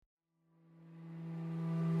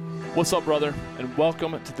What's up, brother, and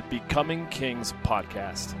welcome to the Becoming Kings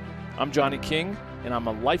podcast. I'm Johnny King, and I'm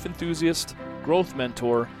a life enthusiast, growth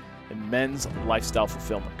mentor, and men's lifestyle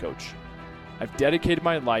fulfillment coach. I've dedicated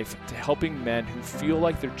my life to helping men who feel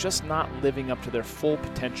like they're just not living up to their full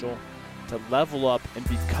potential to level up and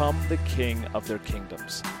become the king of their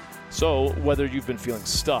kingdoms. So, whether you've been feeling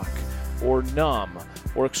stuck, or numb,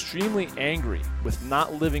 or extremely angry with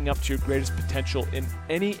not living up to your greatest potential in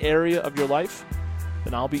any area of your life,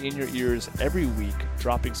 then I'll be in your ears every week,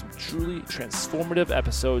 dropping some truly transformative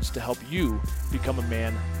episodes to help you become a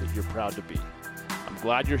man that you're proud to be. I'm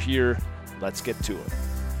glad you're here. Let's get to it.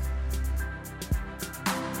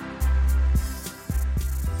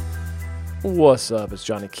 What's up? It's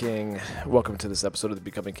Johnny King. Welcome to this episode of the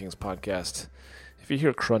Becoming Kings podcast. If you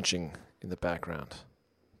hear crunching in the background,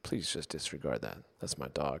 please just disregard that. That's my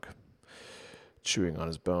dog chewing on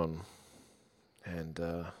his bone. And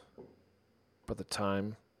by the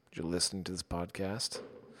time you're listening to this podcast,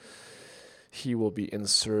 he will be in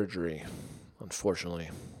surgery, unfortunately,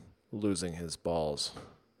 losing his balls.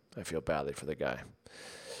 I feel badly for the guy.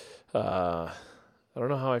 I don't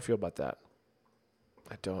know how I feel about that.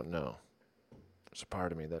 I don't know. There's a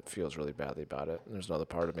part of me that feels really badly about it, and there's another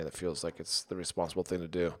part of me that feels like it's the responsible thing to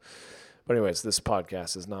do. But anyways, this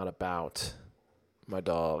podcast is not about my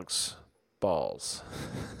dog's balls.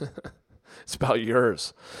 It's about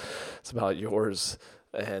yours. It's about yours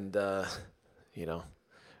and,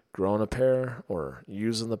 growing a pair or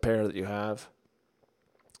using the pair that you have.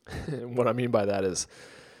 And what I mean by that is,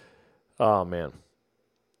 oh, man,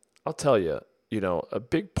 I'll tell you, a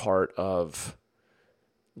big part of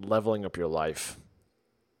leveling up your life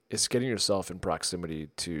is getting yourself in proximity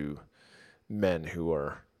to men who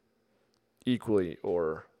are equally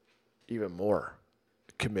or even more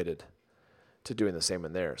committed to doing the same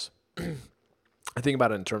in theirs. I think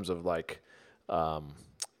about it in terms of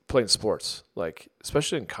playing sports,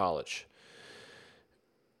 especially in college.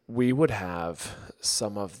 We would have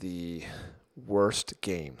some of the worst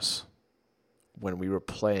games when we were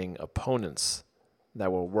playing opponents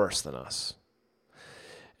that were worse than us.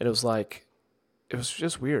 And it was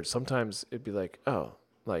just weird. Sometimes it'd be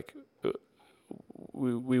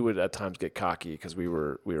we would at times get cocky because we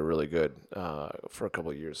were really good for a couple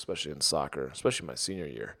of years, especially in soccer, especially my senior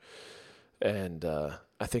year. And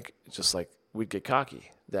I think just we'd get cocky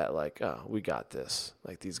that we got this.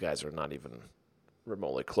 These guys are not even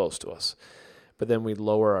remotely close to us. But then we'd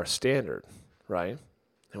lower our standard, right?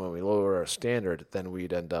 And when we lower our standard, then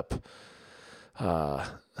we'd end up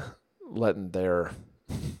letting their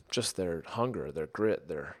hunger, their grit,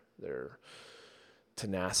 their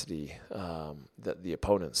tenacity, that the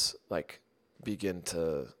opponents begin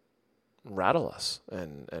to rattle us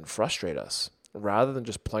and frustrate us, rather than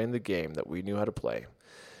just playing the game that we knew how to play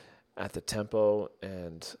at the tempo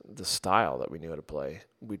and the style that we knew how to play.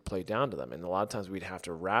 We'd play down to them, and a lot of times we'd have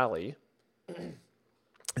to rally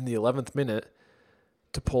in the 11th minute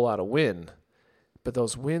to pull out a win, but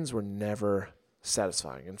those wins were never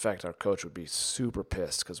satisfying. In fact, our coach would be super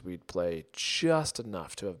pissed because we'd play just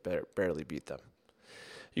enough to have barely beat them.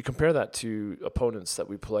 You compare that to opponents that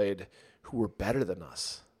we played who were better than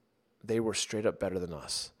us. They were straight up better than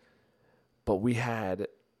us. But we had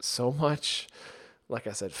so much, like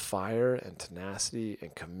I said, fire and tenacity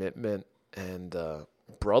and commitment and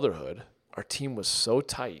brotherhood. Our team was so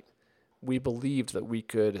tight, we believed that we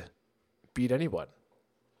could beat anyone.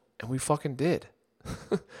 And we fucking did.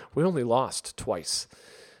 We only lost twice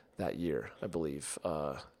that year, I believe.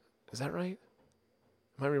 Is that right?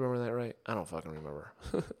 Am I remembering that right? I don't fucking remember.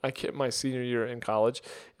 I get my senior year in college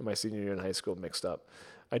and my senior year in high school mixed up.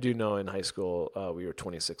 I do know in high school we were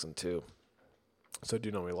 26-2. So I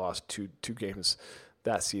do know we lost two games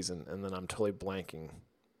that season, and then I'm totally blanking,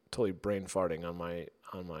 totally brain farting on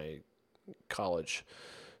my college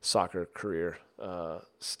soccer career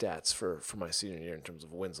stats for my senior year in terms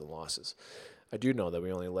of wins and losses. I do know that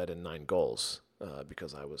we only led in 9 goals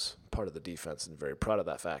because I was part of the defense and very proud of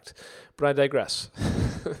that fact. But I digress.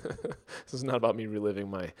 This is not about me reliving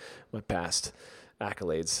my past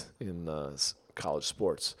accolades in college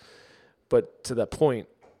sports. But to that point,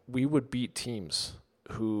 we would beat teams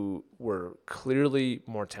who were clearly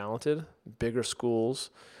more talented, bigger schools,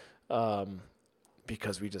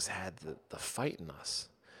 because we just had the fight in us.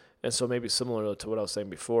 And so maybe similar to what I was saying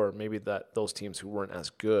before, maybe that those teams who weren't as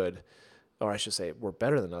good, or I should say were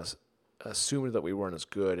better than us, assumed that we weren't as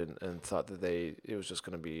good and thought that it was just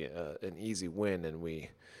going to be an easy win, and we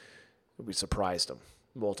surprised them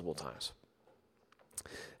multiple times.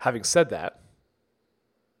 Having said that,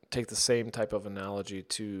 take the same type of analogy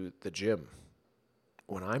to the gym.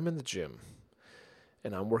 When I'm in the gym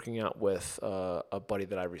and I'm working out with a buddy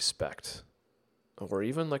that I respect, or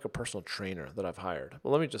even like a personal trainer that I've hired.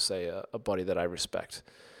 Well, let me just say a buddy that I respect,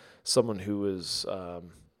 someone who is,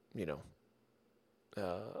 you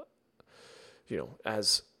know,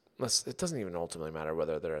 as less, it doesn't even ultimately matter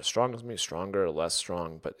whether they're as strong as me, stronger or less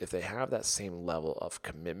strong, but if they have that same level of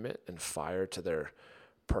commitment and fire to their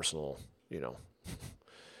personal,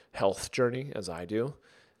 health journey as I do,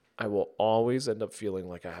 I will always end up feeling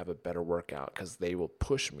like I have a better workout because they will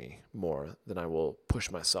push me more than I will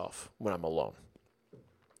push myself when I'm alone.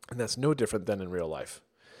 And that's no different than in real life.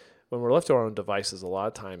 When we're left to our own devices, a lot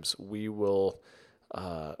of times we will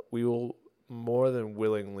more than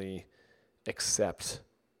willingly accept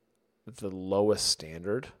the lowest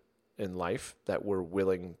standard in life that we're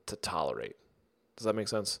willing to tolerate. Does that make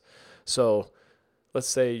sense? So let's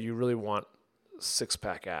say you really want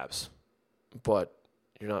six-pack abs, but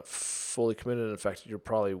you're not fully committed. In fact, you're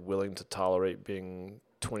probably willing to tolerate being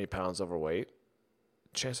 20 pounds overweight.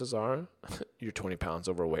 Chances are you're 20 pounds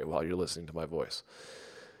overweight while you're listening to my voice.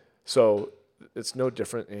 So it's no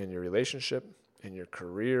different in your relationship, in your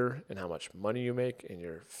career, in how much money you make, in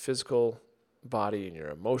your physical body, in your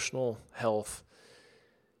emotional health.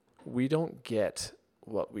 We don't get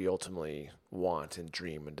what we ultimately want and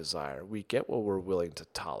dream and desire. We get what we're willing to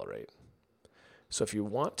tolerate. So if you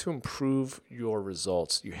want to improve your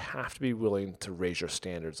results, you have to be willing to raise your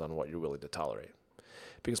standards on what you're willing to tolerate.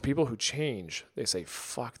 Because people who change, they say,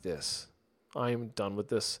 fuck this. I am done with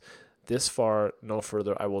this. This far, no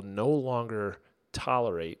further. I will no longer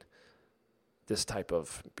tolerate this type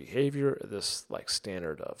of behavior, this like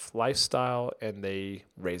standard of lifestyle, and they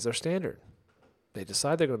raise their standard. They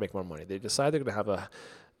decide they're going to make more money. They decide they're going to have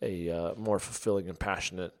a more fulfilling and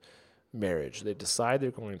passionate marriage. They decide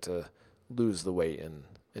they're going to lose the weight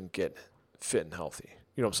and get fit and healthy.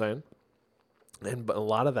 You know what I'm saying? But a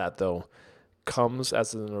lot of that, though, comes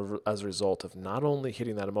as a result of not only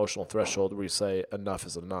hitting that emotional threshold where you say enough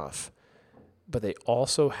is enough, but they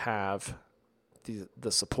also have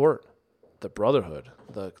the support, the brotherhood,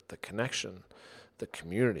 the connection, the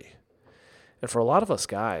community. And for a lot of us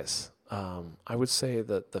guys, I would say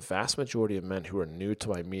that the vast majority of men who are new to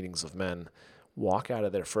my meetings of men walk out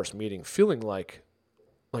of their first meeting feeling like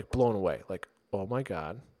blown away. Like, oh my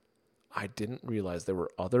God, I didn't realize there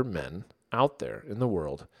were other men out there in the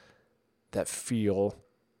world that feel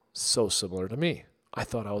so similar to me. I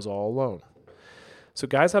thought I was all alone. So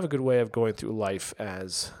guys have a good way of going through life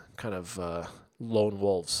as kind of lone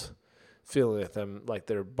wolves, feeling like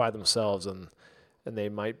they're by themselves and they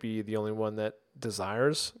might be the only one that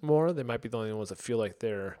desires more. They might be the only ones that feel like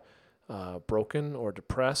they're broken or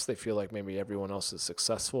depressed. They feel like maybe everyone else is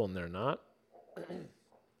successful and they're not.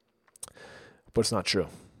 But it's not true.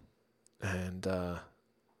 And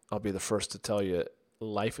I'll be the first to tell you,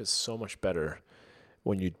 life is so much better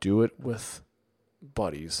when you do it with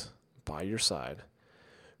buddies by your side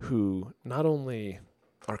who not only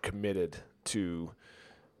are committed to,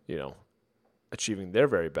 achieving their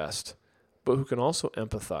very best, but who can also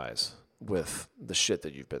empathize with the shit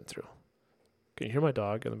that you've been through. Can you hear my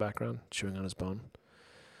dog in the background chewing on his bone?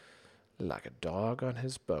 Like a dog on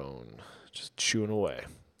his bone, just chewing away.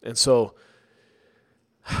 And so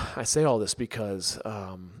I say all this because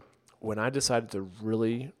when I decided to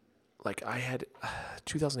really,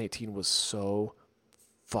 2018 was so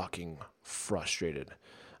fucking frustrating.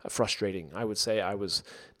 I would say I was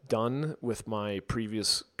done with my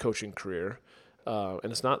previous coaching career. And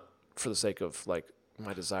it's not for the sake of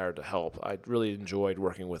my desire to help. I really enjoyed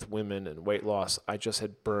working with women and weight loss. I just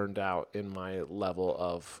had burned out in my level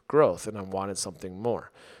of growth and I wanted something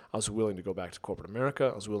more. I was willing to go back to corporate America.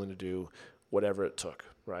 I was willing to do whatever it took,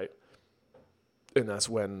 right? And that's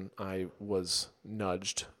when I was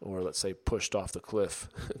nudged, or let's say pushed off the cliff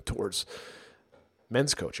towards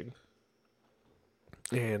men's coaching.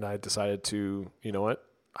 And I decided to, you know what?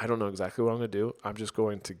 I don't know exactly what I'm going to do. I'm just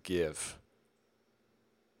going to give.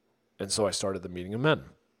 And so I started the Meeting of Men.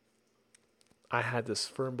 I had this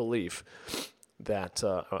firm belief that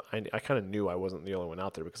I kind of knew I wasn't the only one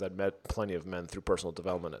out there because I'd met plenty of men through personal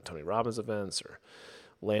development at Tony Robbins events or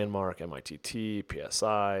Landmark, MITT,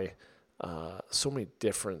 PSI, so many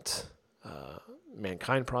different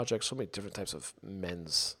Mankind projects, so many different types of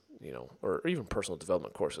men's, or even personal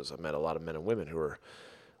development courses. I've met a lot of men and women who are,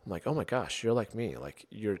 I'm like, oh my gosh, you're like me. Like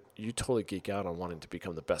you totally geek out on wanting to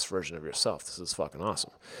become the best version of yourself. This is fucking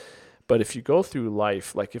awesome. But if you go through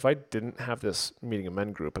life, if I didn't have this Meeting of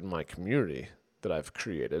Men group in my community that I've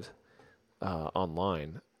created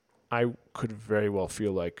online, I could very well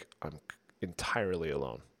feel like I'm entirely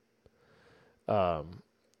alone. I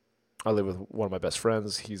live with one of my best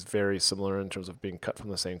friends. He's very similar in terms of being cut from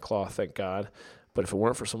the same cloth, thank God. But if it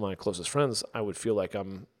weren't for some of my closest friends, I would feel like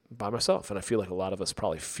I'm by myself. And I feel like a lot of us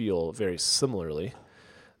probably feel very similarly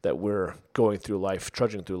that we're going through life,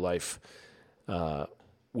 trudging through life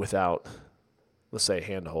without, let's say,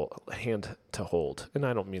 hand to hold. And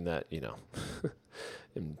I don't mean that,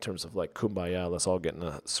 in terms of like kumbaya, let's all get in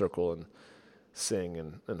a circle and sing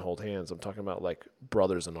and hold hands. I'm talking about like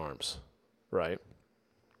brothers in arms, right?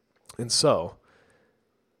 And so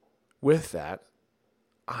with that,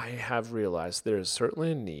 I have realized there's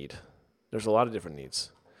certainly a need. There's a lot of different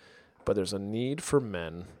needs, but there's a need for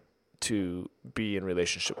men to be in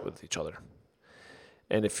relationship with each other.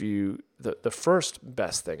 And if the first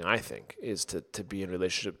best thing, I think, is to be in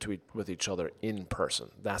relationship with each other in person.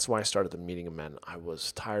 That's why I started the meeting of men. I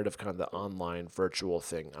was tired of kind of the online virtual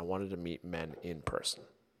thing. I wanted to meet men in person.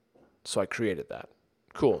 So I created that.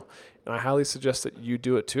 Cool. And I highly suggest that you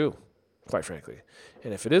do it too, quite frankly.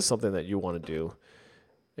 And if it is something that you want to do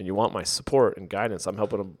and you want my support and guidance, I'm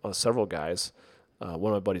helping several guys.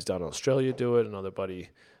 One of my buddies down in Australia do it. Another buddy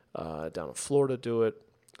down in Florida do it.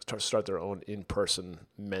 Start their own in-person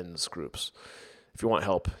men's groups. If you want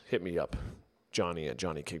help, hit me up,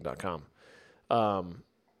 johnny@johnnyking.com.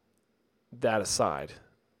 That aside,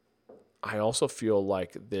 I also feel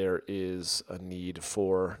like there is a need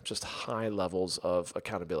for just high levels of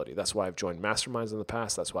accountability. That's why I've joined masterminds in the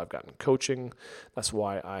past. That's why I've gotten coaching. That's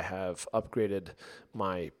why I have upgraded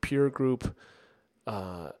my peer group,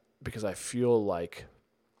 because I feel like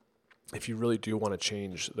if you really do want to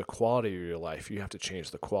change the quality of your life, you have to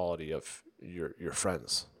change the quality of your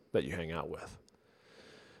friends that you hang out with.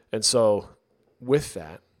 And so with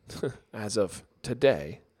that, as of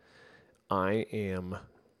today, I am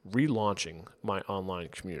relaunching my online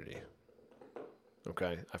community.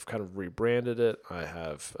 Okay. I've kind of rebranded it. I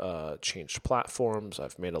have changed platforms.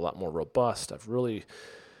 I've made it a lot more robust. I've really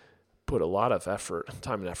put a lot of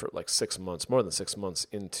time and effort, like 6 months, more than 6 months,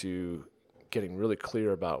 into getting really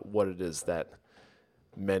clear about what it is that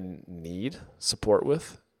men need support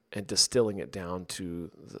with and distilling it down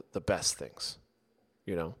to the best things,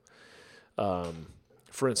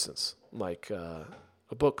 for instance, like a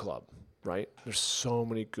book club, right? There's so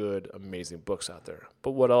many good, amazing books out there.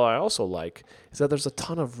 But what I also like is that there's a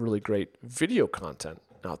ton of really great video content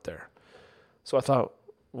out there. So I thought,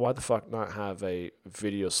 why the fuck not have a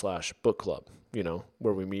video/book club,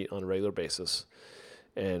 where we meet on a regular basis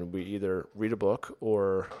and we either read a book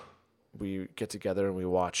or we get together and we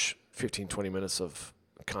watch 15, 20 minutes of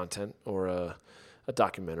content or a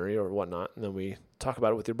documentary or whatnot, and then we talk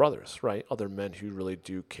about it with your brothers, right? Other men who really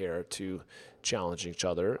do care to challenge each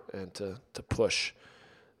other and to push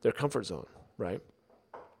their comfort zone, right?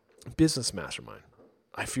 Business mastermind.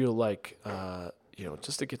 I feel like,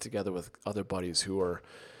 just to get together with other buddies who are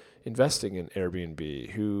investing in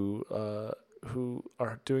Airbnb, who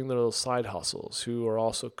are doing their little side hustles, who are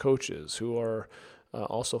also coaches, who are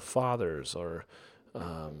also fathers, or,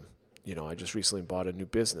 I just recently bought a new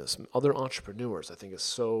business. Other entrepreneurs, I think, is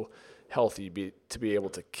so healthy to be able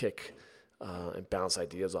to kick and bounce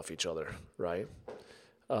ideas off each other, right?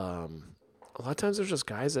 A lot of times there's just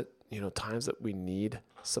guys that, times that we need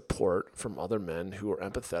support from other men who are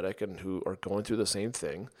empathetic and who are going through the same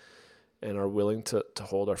thing and are willing to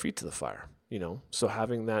hold our feet to the fire, So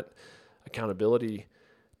having that accountability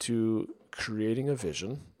to creating a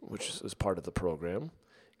vision, which is part of the program,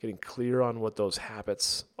 getting clear on what those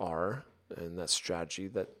habits are and that strategy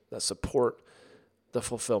that support the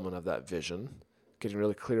fulfillment of that vision, getting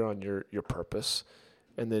really clear on your purpose,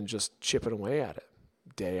 and then just chipping away at it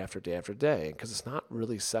day after day after day, because it's not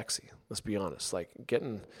really sexy. Let's be honest. Like,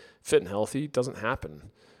 getting fit and healthy doesn't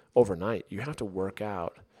happen overnight. You have to work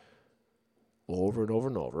out over and over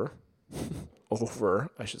and over,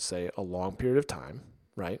 I should say, a long period of time,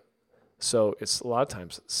 right? So it's a lot of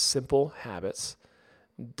times simple habits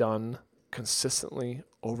done consistently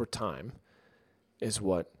over time is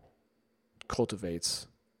what cultivates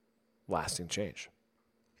lasting change.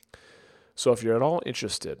 So if you're at all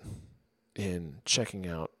interested in checking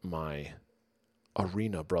out my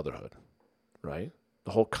Arena Brotherhood, right?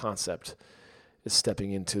 The whole concept is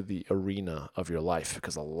stepping into the arena of your life,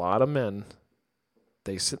 because a lot of men,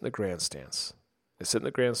 they sit in the grandstands. They sit in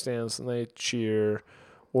the grandstands and they cheer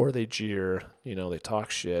or they jeer, they talk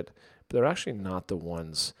shit, but they're actually not the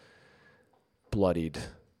ones bloodied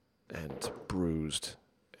and bruised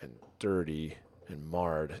and dirty and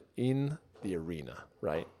marred in the arena,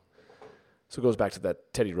 right? So it goes back to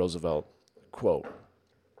that Teddy Roosevelt quote.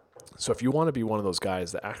 So if you want to be one of those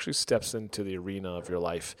guys that actually steps into the arena of your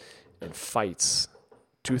life and fights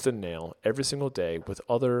tooth and nail every single day with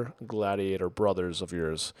other gladiator brothers of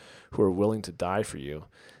yours who are willing to die for you,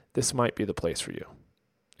 this might be the place for you.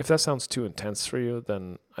 If that sounds too intense for you,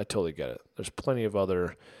 then I totally get it. There's plenty of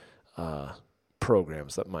other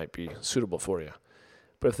programs that might be suitable for you.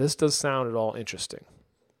 But if this does sound at all interesting,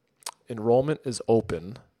 enrollment is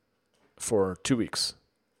open for 2 weeks,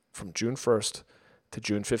 from June 1st to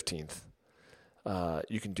June 15th.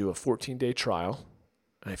 You can do a 14-day trial,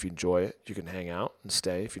 and if you enjoy it, you can hang out and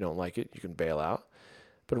stay. If you don't like it, you can bail out.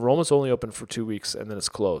 But enrollment's only open for 2 weeks, and then it's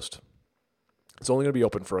closed. It's only going to be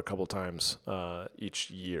open for a couple times each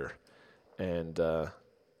year. And I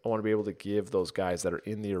want to be able to give those guys that are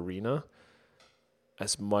in the arena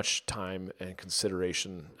as much time and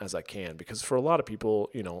consideration as I can. Because for a lot of people,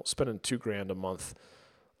 spending $2,000 a month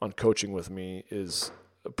on coaching with me is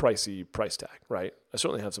a pricey price tag, right? I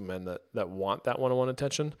certainly have some men that want that one-on-one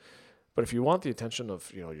attention. But if you want the attention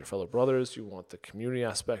of, your fellow brothers, you want the community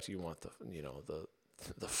aspect, you want the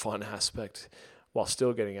fun aspect, while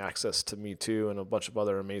still getting access to me too and a bunch of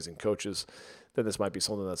other amazing coaches, then this might be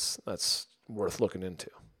something that's worth looking into.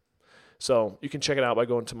 So you can check it out by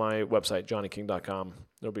going to my website, johnnyking.com.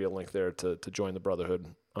 There'll be a link there to join the Brotherhood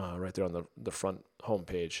right there on the front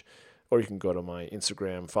homepage. Or you can go to my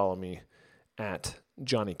Instagram, follow me at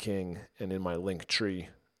Johnny King, and in my Linktree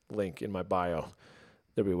link in my bio,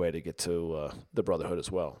 there'll be a way to get to the Brotherhood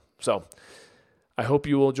as well. So I hope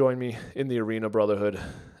you will join me in the Arena Brotherhood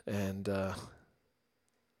and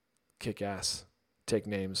kick ass, take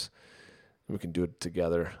names, and we can do it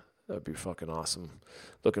together. That'd be fucking awesome.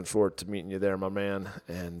 Looking forward to meeting you there, my man,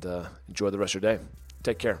 and enjoy the rest of your day.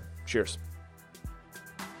 Take care. Cheers.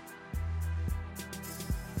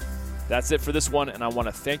 That's it for this one, and I want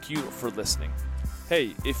to thank you for listening.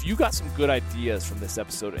 Hey, if you got some good ideas from this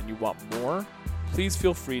episode and you want more, please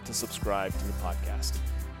feel free to subscribe to the podcast.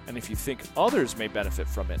 And if you think others may benefit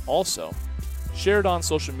from it also, share it on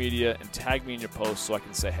social media and tag me in your post so I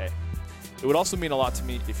can say hey. It would also mean a lot to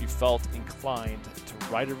me if you felt inclined to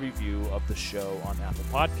write a review of the show on Apple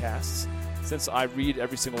Podcasts, since I read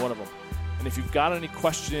every single one of them. And if you've got any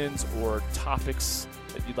questions or topics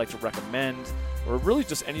that you'd like to recommend, or really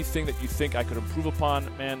just anything that you think I could improve upon,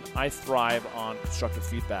 man, I thrive on constructive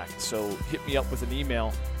feedback. So hit me up with an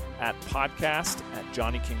email at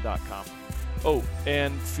podcast@johnnyking.com. Oh,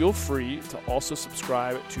 and feel free to also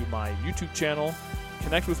subscribe to my YouTube channel,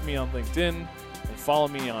 connect with me on LinkedIn, and follow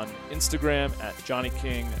me on Instagram at Johnny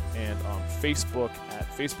King and on Facebook at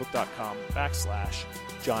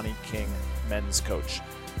facebook.com/Johnny King Men's Coach.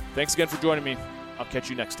 Thanks again for joining me. I'll catch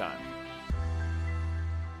you next time.